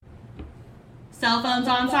Cell phones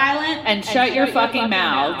on silent. And shut your fucking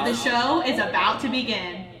mouth. The show is about to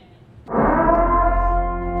begin.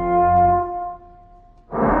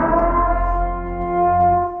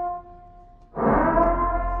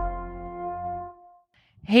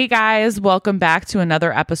 Hey guys, welcome back to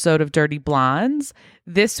another episode of Dirty Blondes.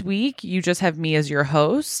 This week, you just have me as your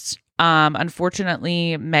host.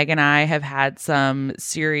 Unfortunately, Meg and I have had some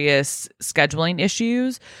serious scheduling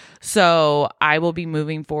issues, so I will be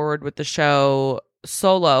moving forward with the show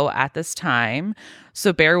solo at this time.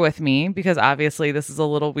 So bear with me because obviously this is a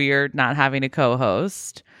little weird not having a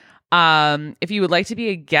co-host. If you would like to be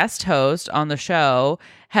a guest host on the show,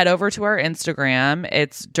 head over to our Instagram.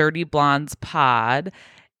 It's Dirty Blondes Pod,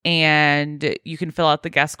 and you can fill out the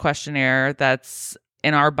guest questionnaire that's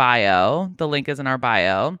in our bio. The link is in our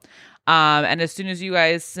bio. And as soon as you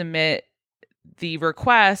guys submit the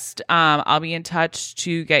request, I'll be in touch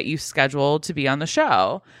to get you scheduled to be on the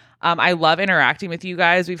show. I love interacting with you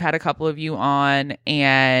guys. We've had a couple of you on,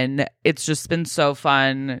 and it's just been so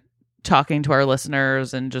fun talking to our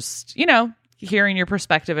listeners and just, you know, hearing your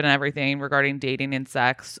perspective and everything regarding dating and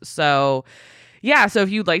sex. So yeah, so if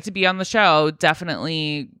you'd like to be on the show,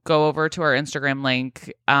 definitely go over to our Instagram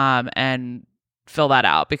link and fill that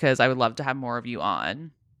out because I would love to have more of you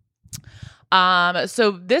on.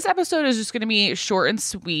 So this episode is just going to be short and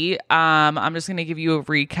sweet. I'm just going to give you a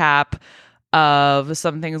recap of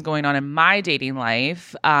some things going on in my dating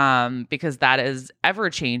life, because that is ever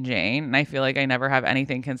changing. And I feel like I never have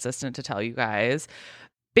anything consistent to tell you guys.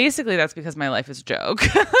 Basically, that's because my life is a joke.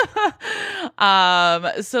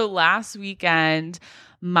 So last weekend,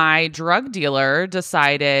 my drug dealer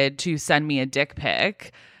decided to send me a dick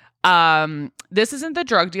pic. This isn't the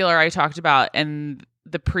drug dealer I talked about in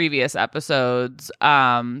the previous episodes,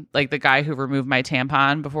 like the guy who removed my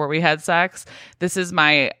tampon before we had sex. This is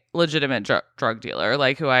my legitimate drug dealer,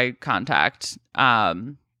 like who I contact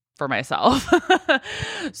for myself.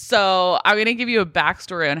 So I'm going to give you a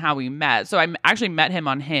backstory on how we met. So I actually met him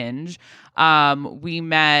on Hinge.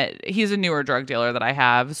 He's a newer drug dealer that I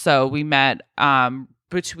have. So we met I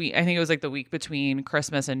think it was like the week between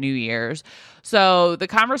Christmas and New Year's. So the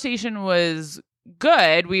conversation was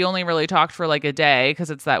good. We only really talked for like a day because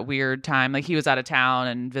it's that weird time. Like he was out of town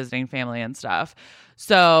and visiting family and stuff.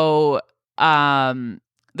 So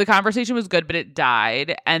the conversation was good, but it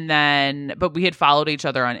died. But we had followed each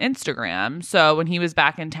other on Instagram. So when he was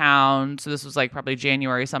back in town, so this was like probably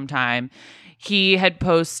January sometime, he had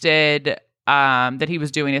posted that he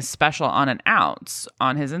was doing a special on an ounce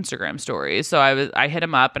on his Instagram stories. So I hit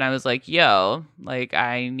him up and I was like, yo, like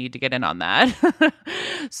I need to get in on that.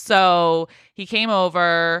 So he came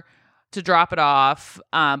over to drop it off.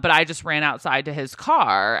 But I just ran outside to his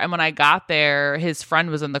car. And when I got there, his friend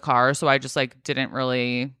was in the car. So I just like didn't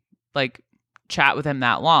really like chat with him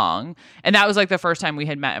that long. And that was like the first time we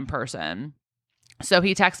had met in person. So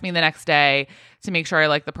he texted me the next day to make sure I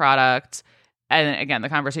liked the product. And again, the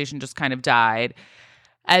conversation just kind of died.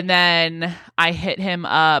 And then I hit him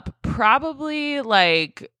up probably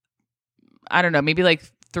like, I don't know, maybe like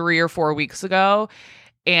 3 or 4 weeks ago.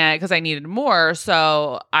 And because I needed more.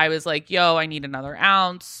 So I was like, yo, I need another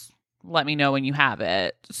ounce. Let me know when you have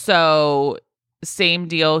it. So same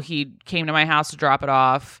deal. He came to my house to drop it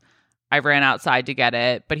off. I ran outside to get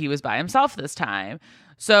it, but he was by himself this time.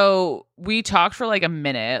 So we talked for like a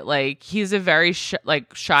minute. Like he's a very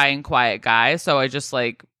shy and quiet guy. So I just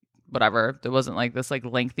like, whatever. There wasn't like this like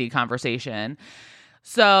lengthy conversation.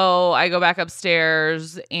 So I go back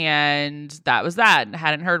upstairs and that was that. I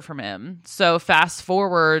hadn't heard from him. So fast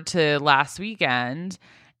forward to last weekend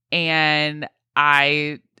and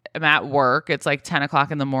I am at work. It's like 10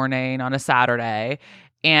 o'clock in the morning on a Saturday.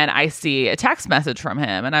 And I see a text message from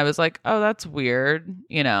him. And I was like, oh, that's weird,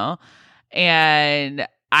 you know? And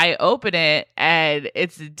I open it and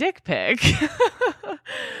it's a dick pic.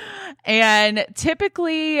 And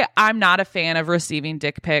typically I'm not a fan of receiving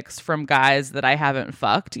dick pics from guys that I haven't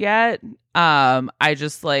fucked yet. I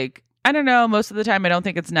just like, I don't know, most of the time I don't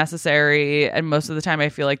think it's necessary. And most of the time I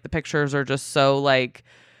feel like the pictures are just so like,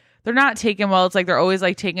 they're not taken well. It's like they're always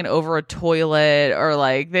like taken over a toilet or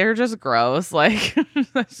like they're just gross. Like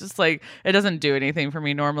it's just like, it doesn't do anything for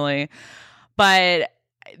me normally. But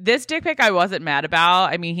this dick pic I wasn't mad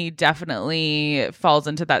about. I mean, he definitely falls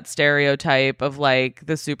into that stereotype of like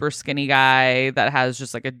the super skinny guy that has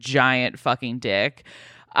just like a giant fucking dick.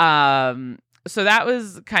 So that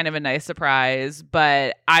was kind of a nice surprise,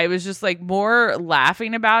 but I was just like more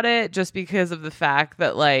laughing about it just because of the fact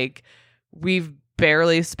that like we've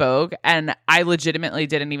barely spoke and I legitimately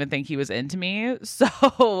didn't even think he was into me.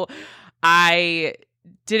 So I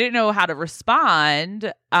didn't know how to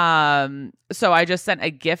respond. So I just sent a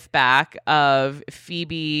GIF back of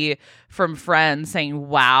Phoebe from Friends saying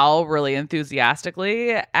 "wow" really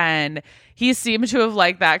enthusiastically, and he seemed to have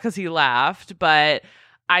liked that because he laughed. But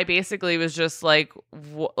I basically was just like,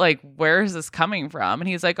 where is this coming from? And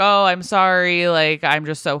he's like, "Oh, I'm sorry. Like, I'm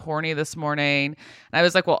just so horny this morning." And I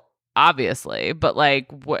was like, "Well, obviously, but like,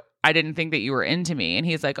 what? I didn't think that you were into me." And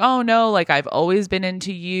he's like, "Oh no, like I've always been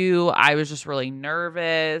into you. I was just really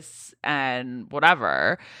nervous and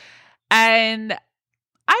whatever." And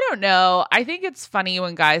I don't know. I think it's funny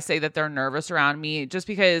when guys say that they're nervous around me just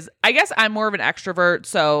because I guess I'm more of an extrovert.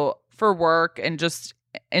 So for work and just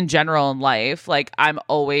in general in life, like I'm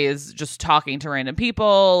always just talking to random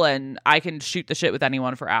people and I can shoot the shit with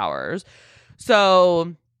anyone for hours.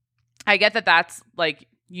 So I get that that's like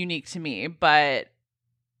unique to me, but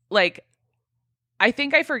like, I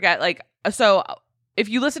think I forget, like, so if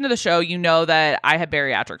you listen to the show, you know that I had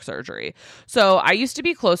bariatric surgery. So I used to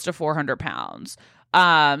be close to 400 pounds.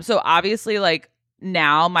 So obviously, like,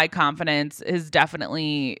 now my confidence is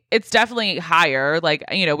definitely higher. Like,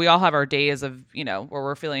 you know, we all have our days of, you know, where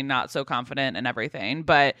we're feeling not so confident and everything.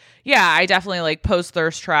 But yeah, I definitely like post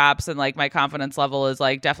thirst traps and like my confidence level is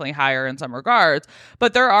like definitely higher in some regards.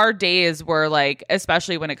 But there are days where like,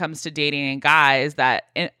 especially when it comes to dating and guys, that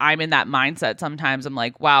I'm in that mindset. Sometimes I'm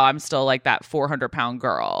like, wow, I'm still like that 400-pound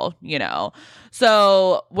girl, you know?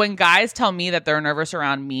 So when guys tell me that they're nervous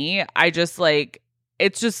around me, I just like,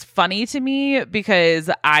 it's just funny to me because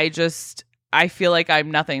I feel like I'm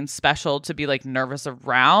nothing special to be like nervous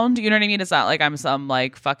around. You know what I mean? It's not like I'm some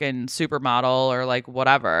like fucking supermodel or like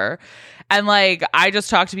whatever. And like, I just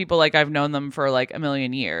talk to people like I've known them for like a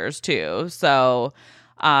million years too. So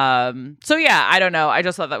yeah, I don't know. I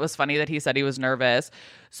just thought that was funny that he said he was nervous.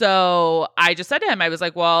 So I just said to him, I was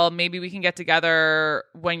like, well, maybe we can get together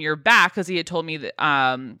when you're back. Cause he had told me that,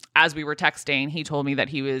 as we were texting, he told me that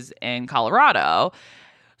he was in Colorado.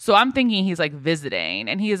 So I'm thinking he's like visiting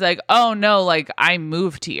and he's like, oh no, like I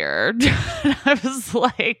moved here. And I was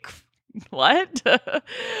like, what?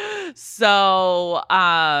 So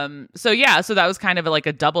yeah, so that was kind of like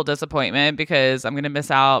a double disappointment because I'm going to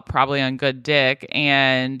miss out probably on good dick.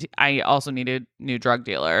 And I also need a new drug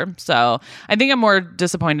dealer. So I think I'm more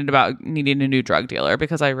disappointed about needing a new drug dealer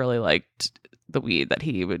because I really liked the weed that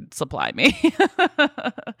he would supply me.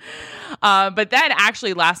 But then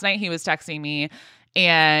actually last night he was texting me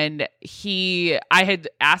and I had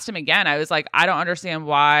asked him again. I was like, I don't understand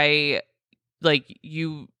why like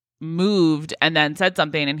you moved and then said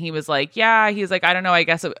something. And he was like, yeah, he's like, I don't know. I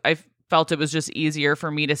guess I felt it was just easier for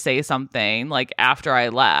me to say something like after I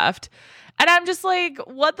left. And I'm just like,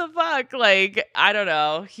 what the fuck? Like, I don't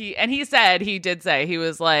know. He did say, he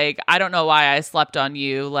was like, I don't know why I slept on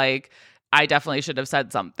you. Like, I definitely should have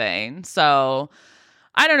said something. So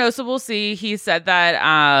I don't know. So we'll see. He said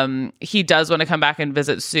that he does want to come back and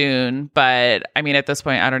visit soon. But I mean, at this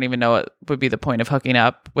point, I don't even know what would be the point of hooking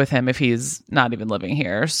up with him if he's not even living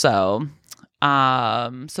here. So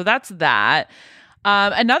that's that.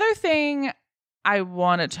 Another thing I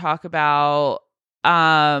want to talk about,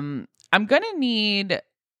 I'm going to need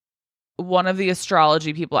one of the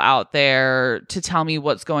astrology people out there to tell me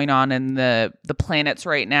what's going on in the planets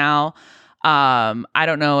right now. I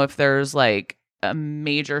don't know if there's like a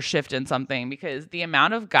major shift in something because the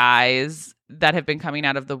amount of guys that have been coming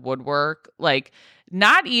out of the woodwork, like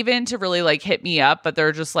not even to really like hit me up, but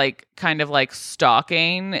they're just like kind of like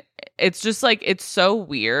stalking. It's just like, it's so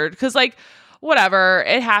weird. Cause like, whatever,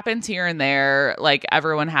 it happens here and there. Like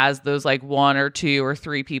everyone has those like one or two or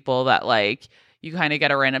three people that like you kind of get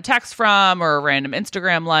a random text from or a random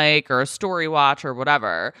Instagram like or a story watch or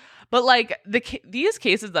whatever. But like these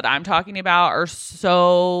cases that I'm talking about are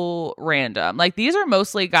so random. Like these are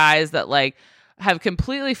mostly guys that like have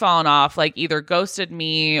completely fallen off, like either ghosted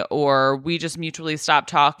me or we just mutually stopped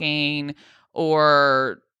talking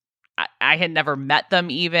or I had never met them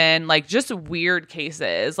even. Like just weird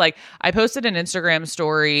cases. Like I posted an Instagram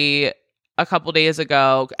story a couple days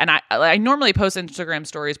ago and I normally post Instagram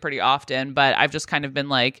stories pretty often, but I've just kind of been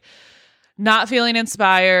like not feeling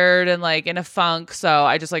inspired and like in a funk. So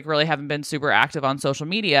I just like really haven't been super active on social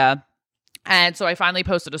media. And so I finally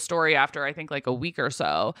posted a story after I think like a week or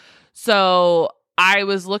so. So I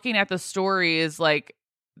was looking at the stories like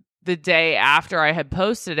the day after I had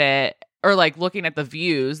posted it or like looking at the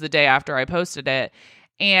views the day after I posted it.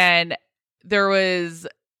 And there was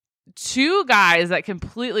two guys that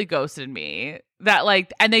completely ghosted me that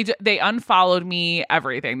like, and they unfollowed me,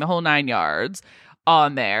 everything, the whole 9 yards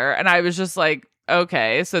on there. And I was just like,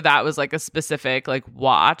 okay, so that was like a specific like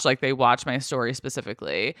watch, like they watched my story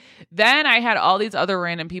specifically. Then I had all these other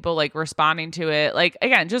random people like responding to it. Like,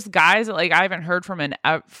 again, just guys that like I haven't heard from in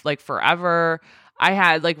like forever. I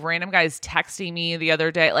had like random guys texting me the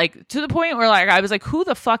other day, like to the point where like I was like, who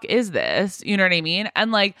the fuck is this? You know what I mean?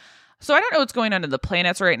 And like, so I don't know what's going on in the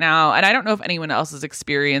planets right now. And I don't know if anyone else is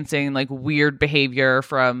experiencing like weird behavior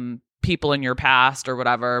from people in your past or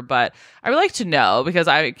whatever, but I would like to know, because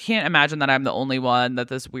I can't imagine that I'm the only one that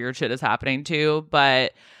this weird shit is happening to.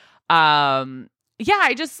 But yeah,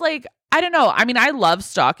 I just like, I don't know. I mean, I love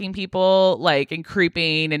stalking people, like, and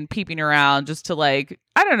creeping and peeping around just to like,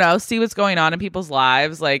 I don't know, see what's going on in people's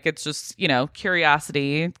lives. Like, it's just, you know,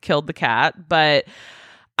 curiosity killed the cat. But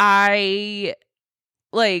I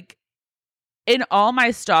like, in all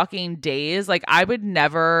my stalking days, like I would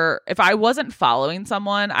never, if I wasn't following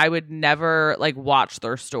someone, I would never like watch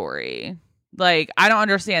their story. Like, I don't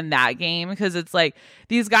understand that game, because it's like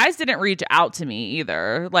these guys didn't reach out to me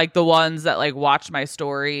either. Like the ones that like watched my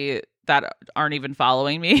story that aren't even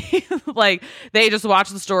following me. Like they just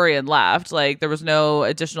watched the story and left. Like there was no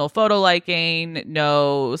additional photo liking,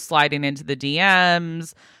 no sliding into the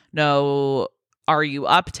DMs, no are you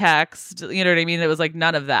up text. You know what I mean? It was like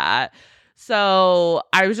none of that. So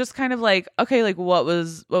I was just kind of like, okay, like what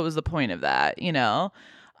was the point of that, you know?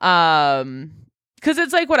 Because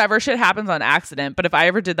it's like whatever, shit happens on accident. But if I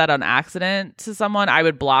ever did that on accident to someone, I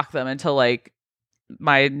would block them until like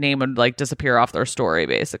my name would like disappear off their story,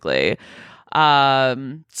 basically.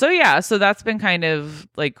 So yeah, so that's been kind of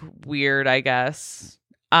like weird, I guess.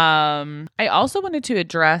 I also wanted to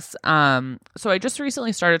address, so I just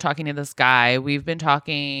recently started talking to this guy. We've been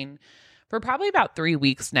talking for probably about 3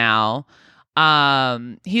 weeks now.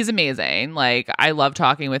 He's amazing. Like I love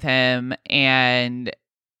talking with him, and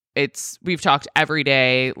we've talked every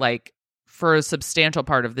day, like for a substantial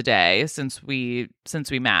part of the day since we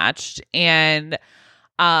matched. And,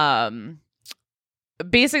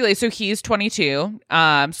 basically, so he's 22.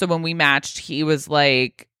 So when we matched, he was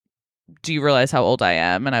like, do you realize how old I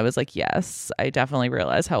am? And I was like, yes, I definitely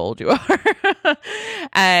realize how old you are.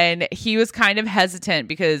 And he was kind of hesitant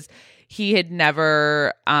because he had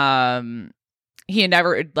never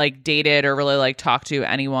like dated or really like talked to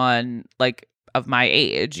anyone like of my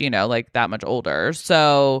age, you know, like that much older.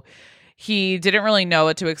 So he didn't really know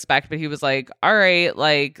what to expect, but he was like, all right,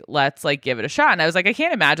 like let's like give it a shot. And I was like, I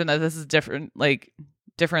can't imagine that this is different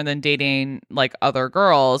than dating like other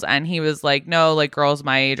girls. And he was like, no, like girls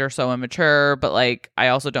my age are so immature, but like I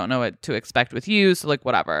also don't know what to expect with you, so like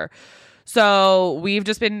whatever. So we've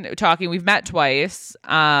just been talking. We've met twice.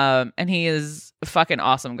 And he is a fucking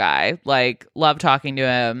awesome guy. Like, love talking to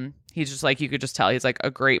him. He's just like, you could just tell he's like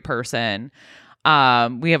a great person.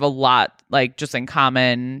 We have a lot like just in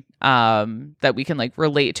common, that we can like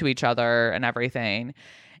relate to each other and everything.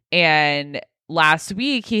 And last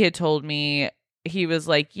week he had told me, he was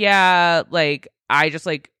like, yeah, like I just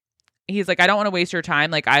like, he's like, I don't want to waste your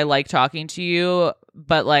time. Like, I like talking to you,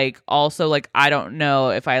 but like also like I don't know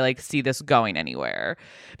if I like see this going anywhere,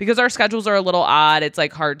 because our schedules are a little odd. It's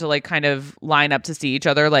like hard to like kind of line up to see each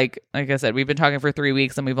other. Like I said, we've been talking for 3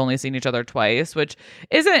 weeks and we've only seen each other twice, which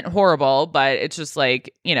isn't horrible, but it's just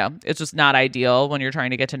like, you know, it's just not ideal when you're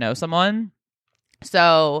trying to get to know someone.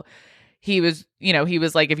 So he was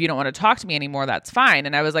like, if you don't want to talk to me anymore, that's fine.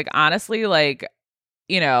 And I was like, honestly, like,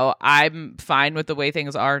 you know, I'm fine with the way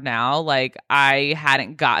things are now. Like I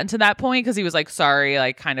hadn't gotten to that point, because he was like, sorry,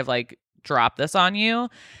 like kind of like drop this on you.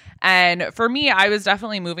 And for me, I was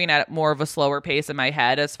definitely moving at more of a slower pace in my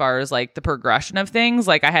head as far as like the progression of things.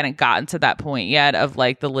 Like I hadn't gotten to that point yet of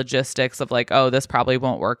like the logistics of like, oh, this probably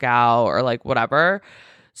won't work out or like whatever.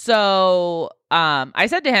 So I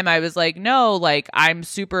said to him, I was like, no, like I'm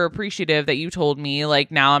super appreciative that you told me. Like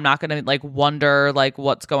now I'm not going to like wonder like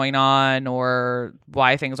what's going on or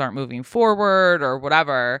why things aren't moving forward or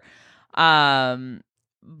whatever.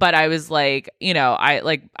 But I was like, you know,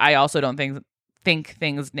 I also don't think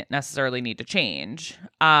things necessarily need to change.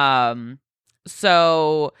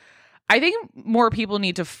 So I think more people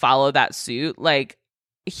need to follow that suit.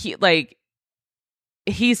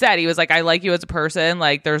 He said, he was like, I like you as a person.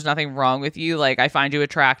 Like, there's nothing wrong with you. Like, I find you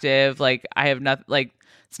attractive. Like, I have nothing, like,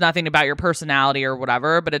 it's nothing about your personality or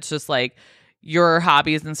whatever, but it's just like your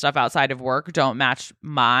hobbies and stuff outside of work don't match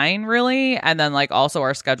mine really. And then like also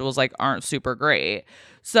our schedules like aren't super great.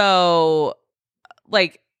 So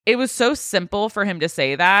like, it was so simple for him to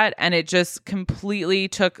say that. And it just completely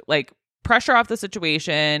took like pressure off the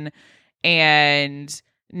situation. And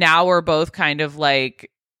now we're both kind of like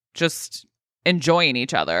just enjoying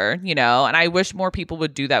each other, you know? And I wish more people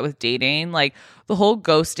would do that with dating. Like the whole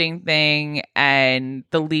ghosting thing and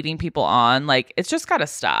the leading people on, like it's just got to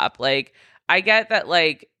stop. Like I get that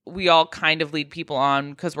like we all kind of lead people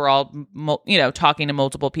on because we're all, you know, talking to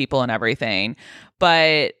multiple people and everything.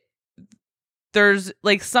 But there's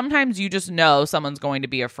like sometimes you just know someone's going to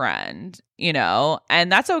be a friend, you know, and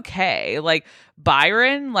that's okay. Like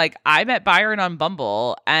Byron, like I met Byron on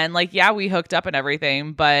Bumble and like, yeah, we hooked up and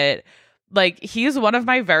everything, but like he's one of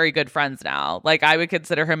my very good friends now. Like I would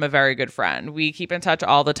consider him a very good friend. We keep in touch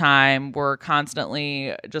all the time. We're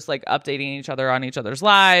constantly just like updating each other on each other's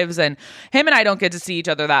lives, and him and I don't get to see each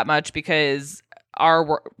other that much because our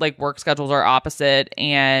work schedules are opposite,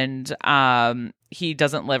 and he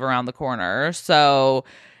doesn't live around the corner. So,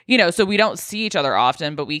 you know, so we don't see each other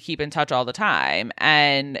often, but we keep in touch all the time.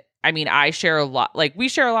 And I mean, I share a lot, like we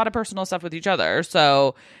share a lot of personal stuff with each other.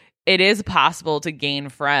 So it is possible to gain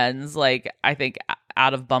friends, like I think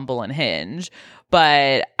out of Bumble and Hinge.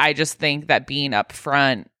 But I just think that being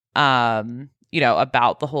upfront, you know,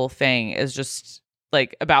 about the whole thing is just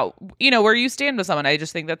like about, you know, where you stand with someone. I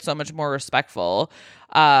just think that's so much more respectful.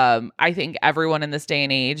 I think everyone in this day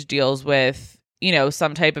and age deals with, you know,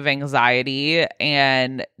 some type of anxiety,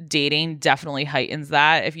 and dating definitely heightens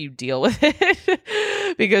that if you deal with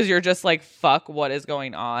it because you're just like, fuck, what is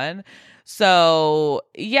going on? So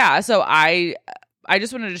yeah, so I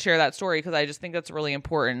just wanted to share that story because I just think that's really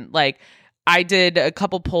important. Like I did a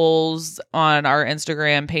couple polls on our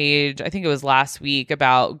Instagram page, I think it was last week,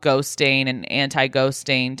 about ghosting and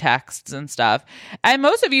anti-ghosting texts and stuff. And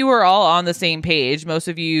most of you were all on the same page. Most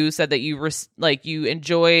of you said that you you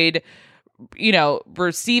enjoyed, you know,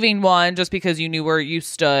 receiving one just because you knew where you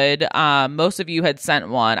stood. Most of you had sent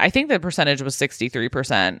one. I think the percentage was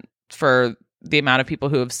 63% for the amount of people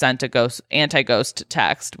who have sent a anti-ghost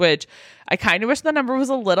text, which I kind of wish the number was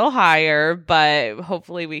a little higher, but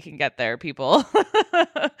hopefully we can get there, people.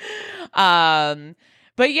 But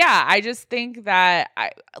yeah, I just think that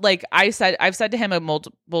I've said to him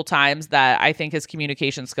multiple times that I think his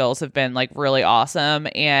communication skills have been like really awesome.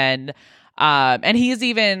 And he's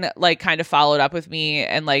even like kind of followed up with me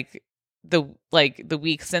and the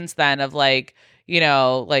week since then of like, you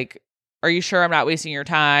know, like, are you sure I'm not wasting your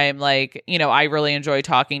time? Like, you know, I really enjoy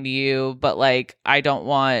talking to you, but like, I don't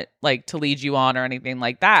want like to lead you on or anything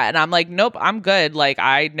like that. And I'm like, nope, I'm good. Like,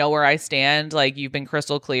 I know where I stand. Like, you've been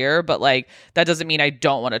crystal clear, but like, that doesn't mean I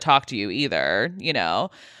don't want to talk to you either, you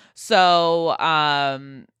know? So,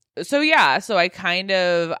 yeah, so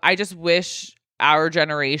I just wish our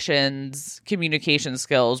generation's communication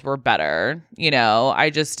skills were better. You know,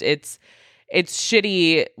 it's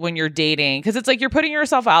shitty when you're dating because it's like you're putting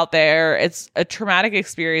yourself out there. It's a traumatic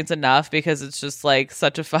experience enough because it's just like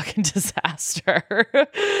such a fucking disaster.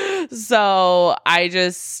 So I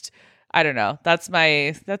don't know. That's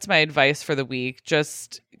my advice for the week.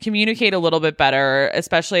 Just communicate a little bit better,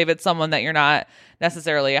 especially if it's someone that you're not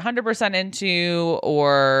necessarily 100% into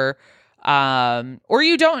or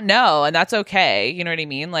you don't know, and that's okay. You know what I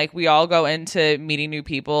mean? Like we all go into meeting new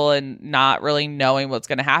people and not really knowing what's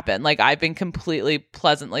going to happen. Like I've been completely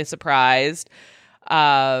pleasantly surprised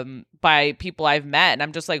by people I've met, and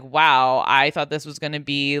I'm just like, wow, I thought this was going to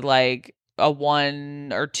be like a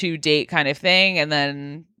 1 or 2 date kind of thing, and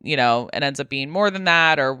then, you know, it ends up being more than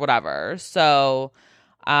that or whatever. So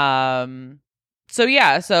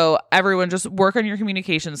yeah, so everyone just work on your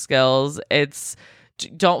communication skills.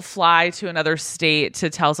 Don't fly to another state to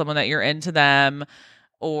tell someone that you're into them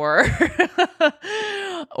or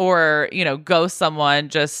you know, ghost someone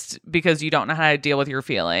just because you don't know how to deal with your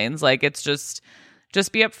feelings. Like it's just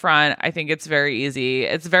be upfront. I think it's very easy.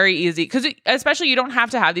 It's very easy because especially you don't have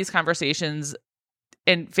to have these conversations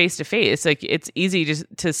in face to face. Like it's easy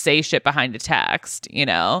to say shit behind a text, you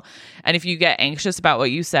know? And if you get anxious about what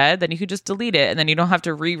you said, then you could just delete it and then you don't have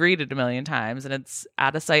to reread it a million times and it's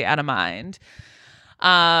out of sight, out of mind.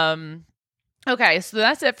 Okay, so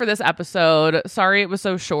that's it for this episode. Sorry it was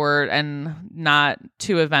so short and not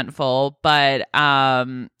too eventful, but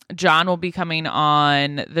John will be coming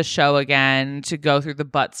on the show again to go through the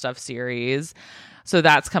butt stuff series. So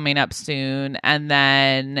that's coming up soon. And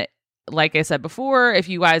then, like I said before, if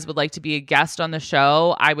you guys would like to be a guest on the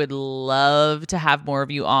show, I would love to have more of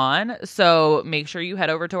you on. So make sure you head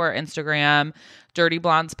over to our Instagram, Dirty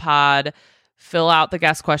Blondes Pod, fill out the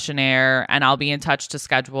guest questionnaire, and I'll be in touch to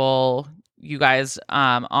schedule you guys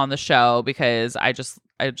on the show because I just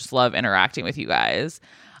love interacting with you guys.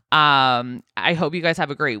 I hope you guys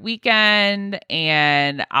have a great weekend,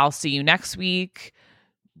 and I'll see you next week.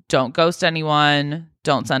 Don't ghost anyone.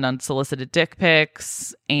 Don't send unsolicited dick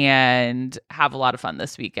pics, and have a lot of fun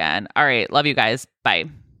this weekend. All right. Love you guys. Bye.